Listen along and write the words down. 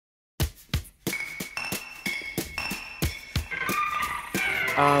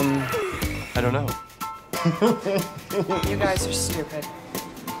I don't know. You guys are stupid.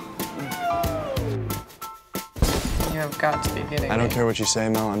 You have got to be kidding me. I don't care what you say,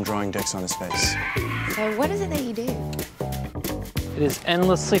 Mel. I'm drawing dicks on his face. So what is it that you do? It is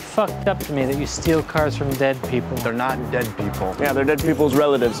endlessly fucked up to me that you steal cars from dead people. They're not dead people. Yeah, they're dead people's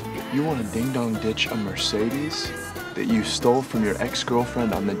relatives. You want to ding-dong ditch a Mercedes that you stole from your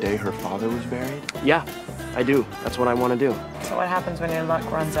ex-girlfriend on the day her father was buried? Yeah, I do. That's what I want to do. So what happens when your luck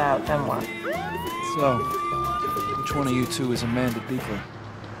runs out, then what? So, which one of you two is Amanda Beekler?